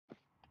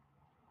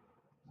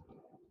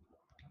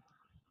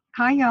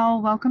Hi,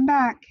 y'all. Welcome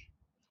back.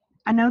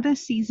 I know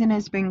this season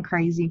has been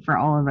crazy for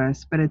all of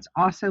us, but it's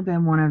also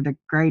been one of the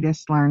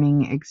greatest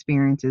learning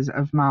experiences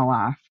of my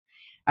life.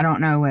 I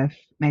don't know if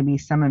maybe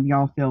some of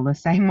y'all feel the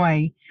same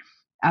way.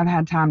 I've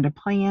had time to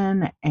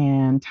plan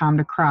and time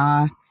to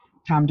cry,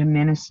 time to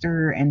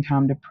minister and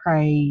time to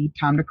pray,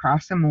 time to cry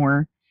some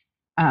more.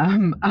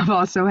 I've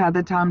also had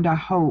the time to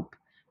hope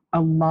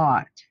a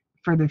lot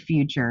for the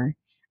future.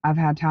 I've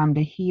had time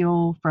to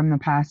heal from the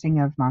passing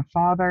of my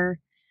father.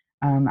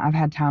 I've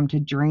had time to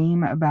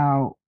dream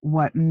about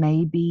what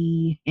may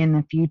be in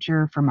the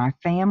future for my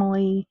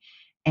family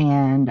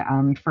and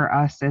for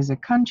us as a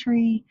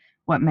country,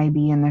 what may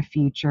be in the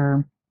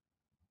future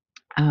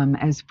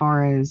as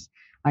far as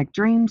like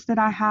dreams that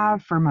I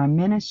have for my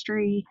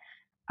ministry,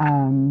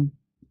 um,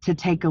 to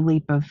take a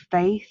leap of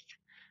faith,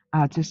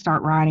 to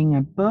start writing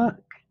a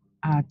book,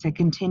 to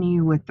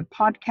continue with the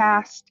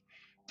podcast,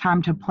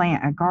 time to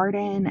plant a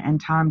garden,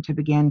 and time to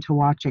begin to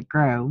watch it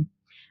grow.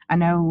 I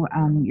know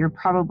you're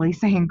probably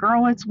saying,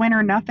 girl, it's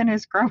winter, nothing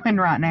is growing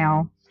right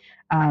now.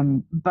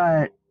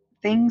 But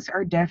things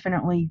are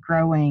definitely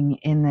growing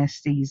in this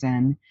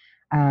season.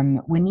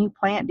 When you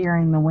plant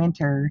during the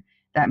winter,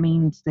 that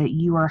means that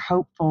you are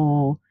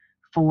hopeful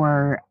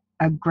for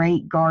a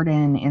great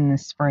garden in the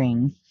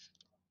spring.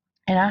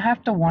 And I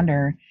have to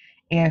wonder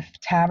if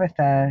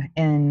Tabitha,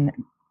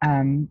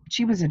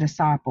 she was a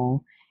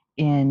disciple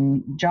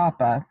in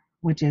Joppa,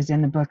 which is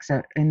in the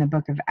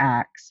book of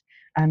Acts.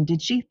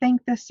 Did she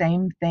think the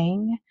same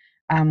thing?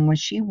 Was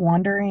she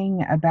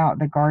wondering about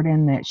the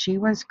garden that she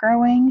was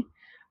growing,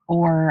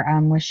 or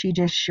was she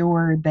just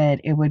sure that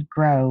it would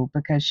grow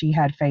because she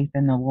had faith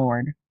in the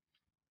Lord?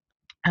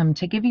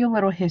 To give you a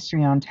little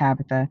history on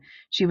Tabitha,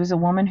 she was a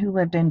woman who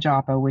lived in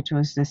Joppa, which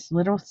was this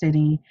little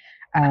city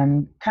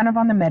kind of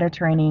on the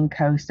Mediterranean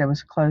coast that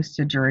was close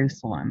to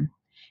Jerusalem.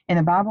 In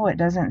the Bible, it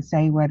doesn't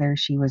say whether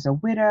she was a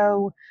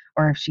widow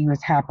or if she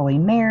was happily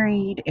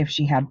married, if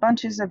she had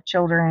bunches of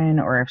children,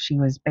 or if she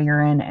was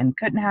barren and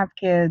couldn't have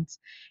kids,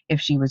 if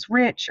she was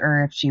rich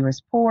or if she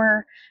was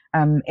poor.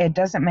 It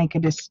doesn't make a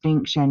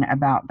distinction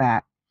about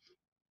that.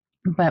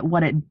 But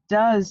what it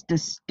does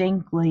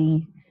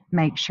distinctly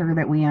make sure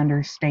that we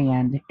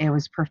understand, it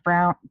was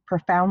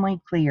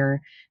profoundly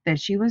clear that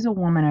she was a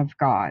woman of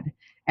God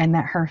and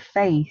that her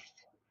faith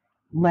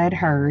led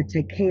her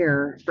to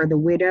care for the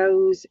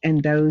widows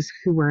and those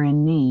who were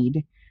in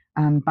need,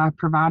 by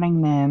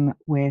providing them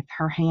with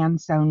her hand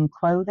sewn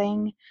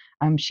clothing.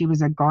 She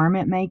was a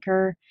garment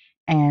maker,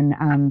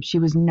 and she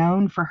was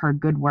known for her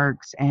good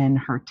works and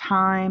her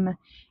time,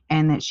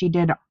 and that she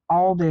did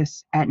all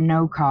this at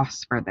no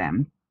cost for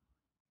them.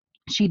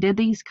 She did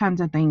these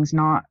kinds of things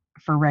not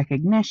for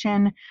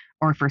recognition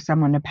or for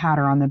someone to pat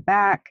her on the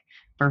back,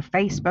 for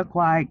Facebook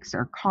likes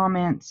or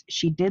comments.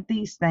 She did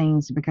these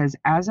things because,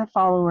 as a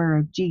follower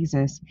of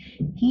Jesus,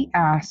 he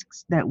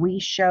asks that we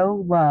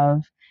show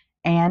love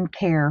and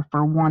care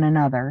for one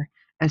another,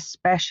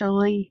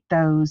 especially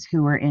those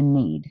who are in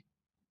need.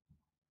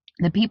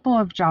 The people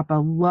of Joppa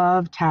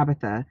loved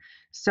Tabitha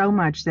so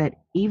much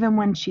that even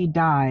when she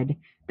died,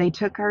 they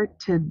took her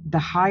to the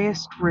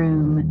highest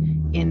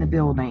room in the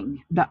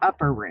building, the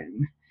upper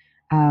room.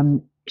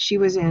 She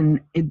was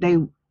in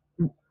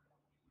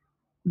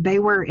they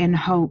were in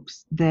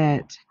hopes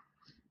that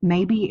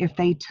maybe if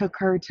they took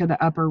her to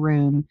the upper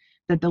room,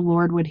 that the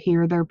Lord would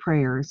hear their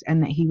prayers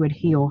and that he would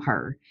heal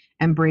her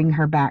and bring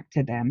her back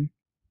to them.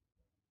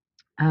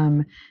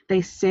 um,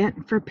 they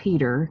sent for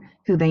Peter,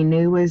 who they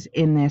knew was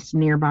in this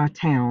nearby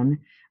town,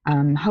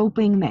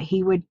 hoping that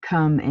he would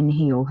come and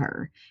heal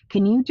her.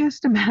 Can you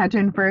just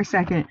imagine for a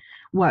second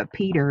what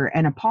Peter,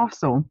 an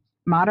apostle,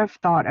 might have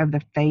thought of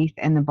the faith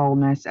and the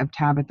boldness of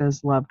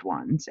Tabitha's loved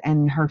ones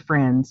and her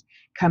friends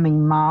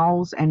coming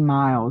miles and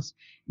miles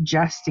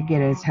just to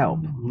get his help?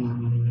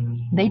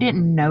 They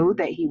didn't know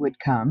that he would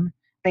come.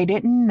 They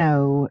didn't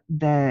know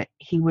that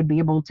he would be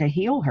able to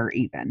heal her,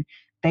 even.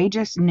 They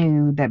just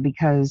knew that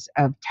because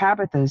of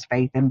Tabitha's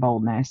faith and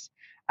boldness,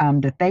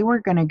 that they were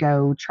going to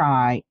go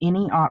try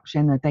any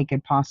option that they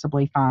could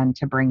possibly find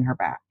to bring her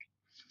back.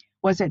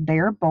 Was it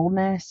their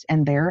boldness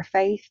and their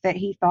faith that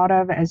he thought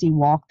of as he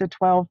walked the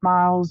 12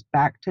 miles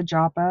back to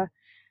Joppa?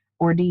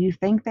 Or do you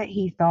think that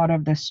he thought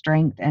of the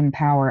strength and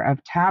power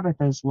of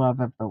Tabitha's love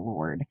of the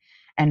Lord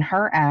and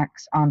her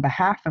acts on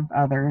behalf of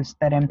others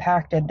that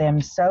impacted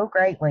them so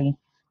greatly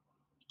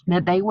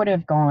that they would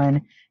have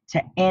gone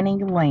to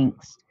any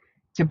lengths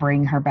to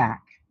bring her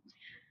back?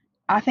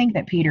 I think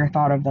that Peter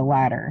thought of the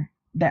latter,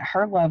 that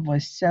her love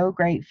was so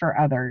great for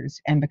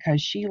others, and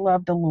because she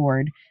loved the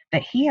Lord,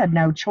 that he had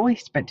no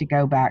choice but to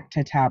go back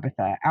to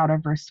Tabitha out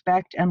of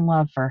respect and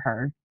love for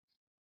her.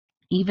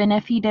 Even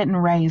if he didn't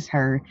raise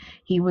her,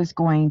 he was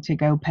going to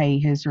go pay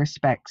his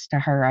respects to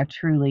her, I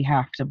truly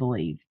have to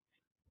believe.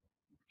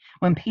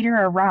 When Peter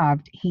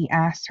arrived, he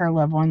asked her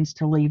loved ones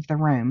to leave the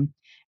room,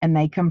 and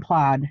they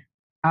complied.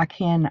 I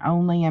can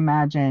only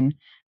imagine,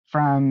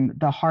 from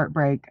the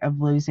heartbreak of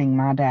losing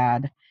my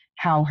dad,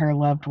 how her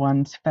loved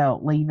ones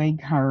felt leaving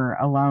her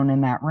alone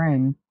in that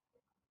room.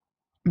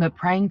 But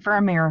praying for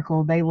a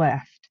miracle, they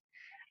left.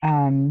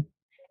 Um,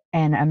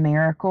 and a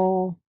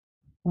miracle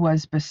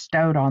was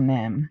bestowed on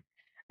them,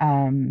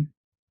 um,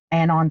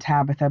 and on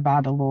Tabitha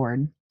by the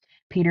Lord.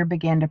 Peter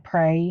began to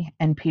pray,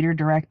 and Peter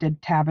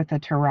directed Tabitha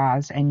to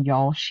rise, and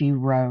y'all, she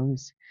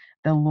rose.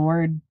 The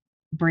Lord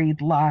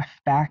breathed life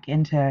back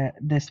into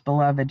this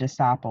beloved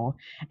disciple,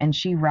 and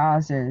she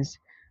rises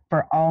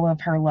for all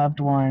of her loved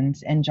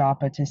ones in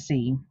Joppa to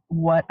see.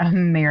 What a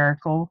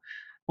miracle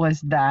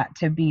was that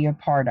to be a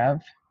part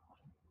of!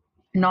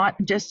 Not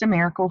just a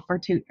miracle for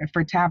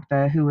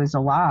Tabitha, who is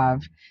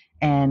alive,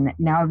 and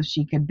now that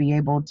she could be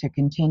able to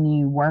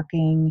continue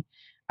working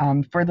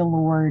for the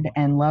Lord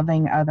and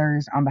loving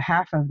others on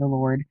behalf of the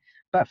Lord,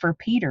 but for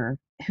Peter,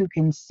 who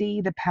can see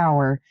the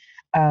power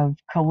of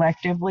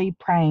collectively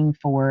praying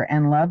for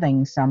and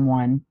loving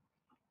someone,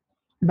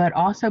 but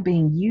also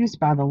being used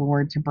by the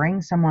Lord to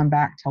bring someone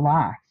back to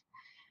life.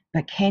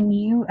 But can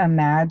you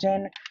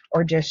imagine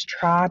or just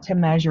try to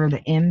measure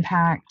the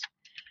impact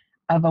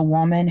of a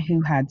woman who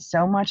had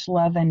so much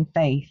love and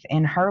faith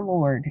in her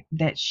Lord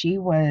that she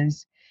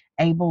was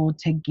able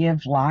to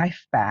give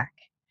life back,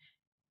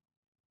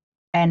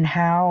 and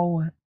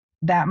how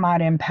that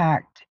might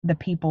impact the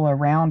people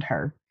around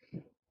her,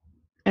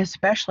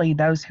 especially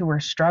those who are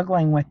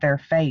struggling with their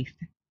faith,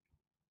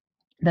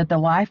 that the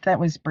life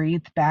that was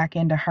breathed back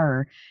into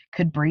her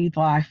could breathe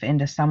life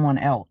into someone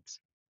else.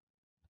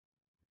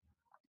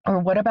 Or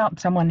what about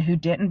someone who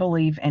didn't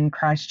believe in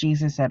Christ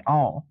Jesus at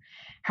all?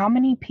 How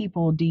many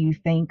people do you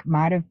think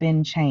might have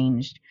been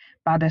changed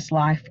by this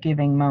life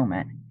giving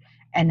moment?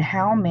 And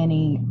how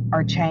many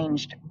are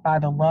changed by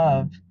the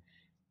love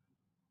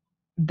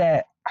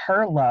that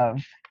her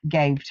love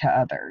gave to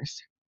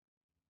others?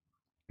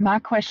 My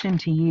question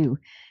to you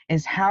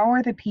is, how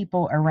are the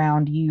people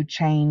around you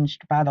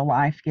changed by the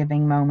life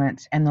giving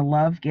moments and the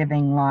love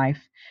giving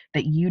life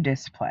that you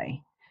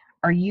display?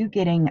 Are you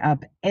getting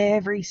up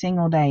every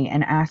single day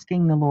and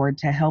asking the Lord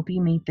to help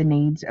you meet the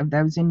needs of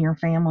those in your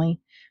family?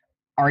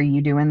 Are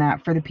you doing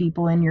that for the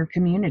people in your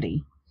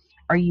community?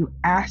 Are you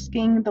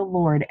asking the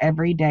Lord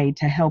every day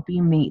to help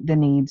you meet the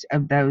needs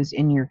of those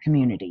in your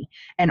community?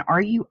 And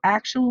are you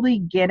actually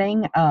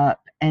getting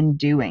up and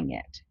doing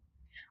it?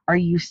 Are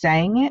you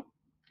saying it?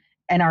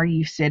 And are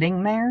you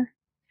sitting there?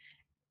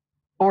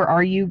 Or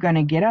are you going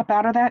to get up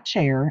out of that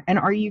chair, and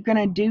are you going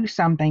to do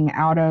something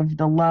out of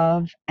the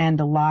love and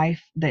the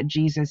life that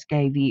Jesus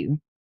gave you?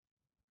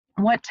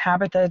 What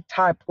Tabitha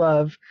type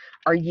love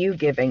are you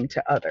giving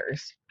to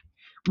others?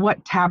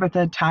 What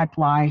Tabitha type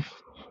life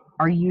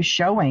are you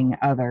showing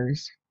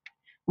others?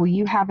 Will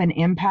you have an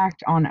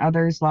impact on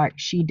others like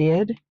she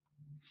did?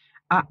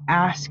 I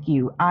ask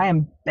you, I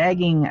am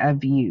begging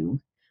of you,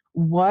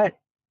 what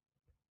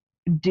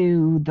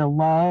do the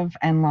love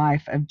and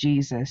life of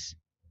Jesus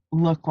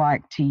look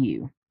like to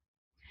you?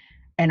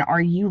 And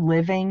are you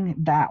living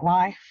that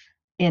life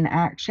in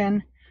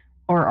action,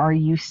 or are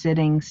you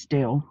sitting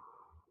still?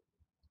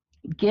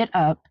 Get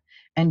up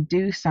and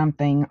do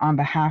something on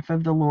behalf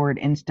of the Lord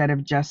instead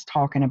of just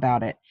talking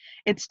about it.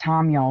 It's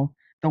time, y'all.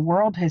 The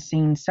world has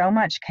seen so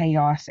much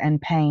chaos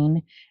and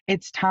pain.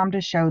 It's time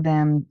to show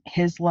them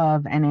His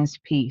love and His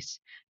peace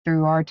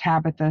through our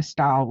Tabitha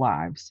style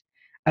lives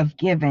of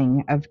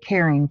giving, of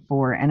caring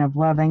for, and of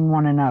loving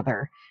one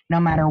another, no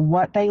matter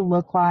what they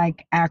look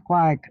like, act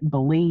like,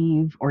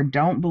 believe, or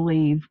don't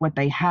believe, what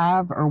they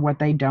have or what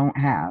they don't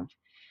have.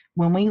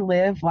 When we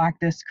live like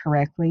this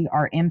correctly,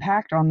 our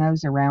impact on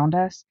those around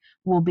us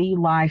will be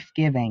life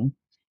giving,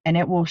 and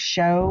it will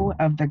show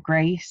of the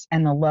grace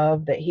and the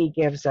love that He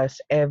gives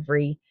us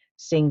every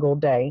single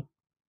day.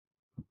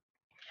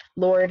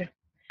 Lord,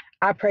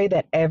 I pray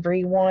that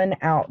everyone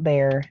out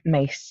there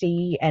may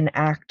see and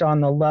act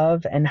on the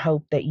love and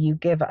hope that you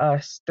give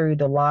us through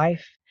the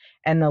life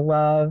and the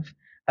love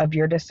of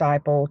your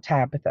disciple,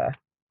 Tabitha,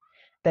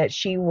 that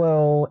she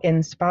will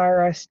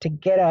inspire us to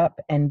get up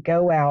and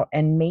go out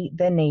and meet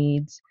the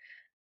needs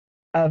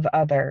of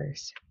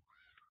others,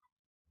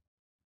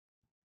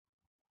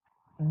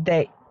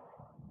 that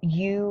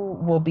you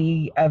will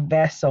be a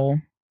vessel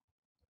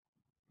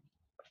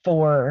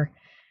for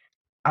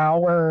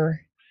our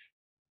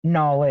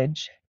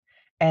knowledge,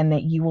 and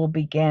that you will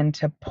begin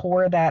to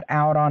pour that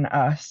out on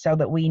us so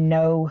that we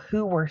know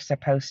who we're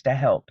supposed to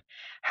help,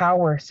 how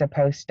we're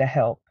supposed to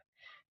help,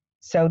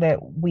 so that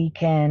we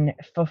can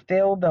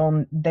fulfill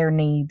their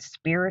needs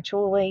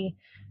spiritually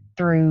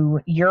through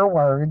your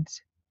words,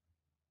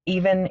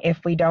 even if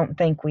we don't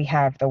think we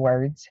have the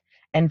words,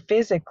 and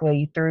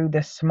physically through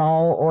the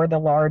small or the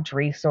large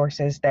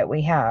resources that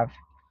we have.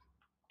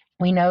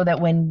 We know that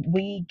when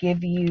we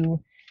give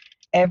you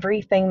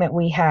everything that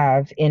we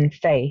have in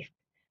faith,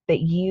 that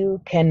you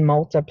can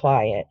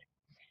multiply it.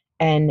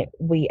 And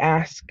we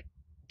ask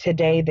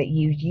today that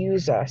you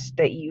use us,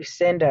 that you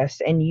send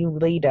us and you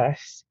lead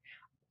us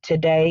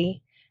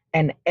today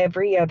and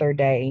every other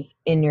day.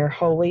 In your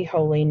holy,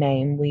 holy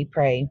name we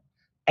pray.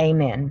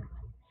 Amen.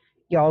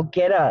 Y'all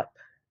get up,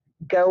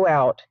 go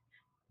out,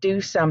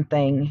 do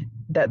something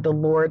that the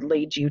Lord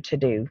leads you to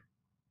do.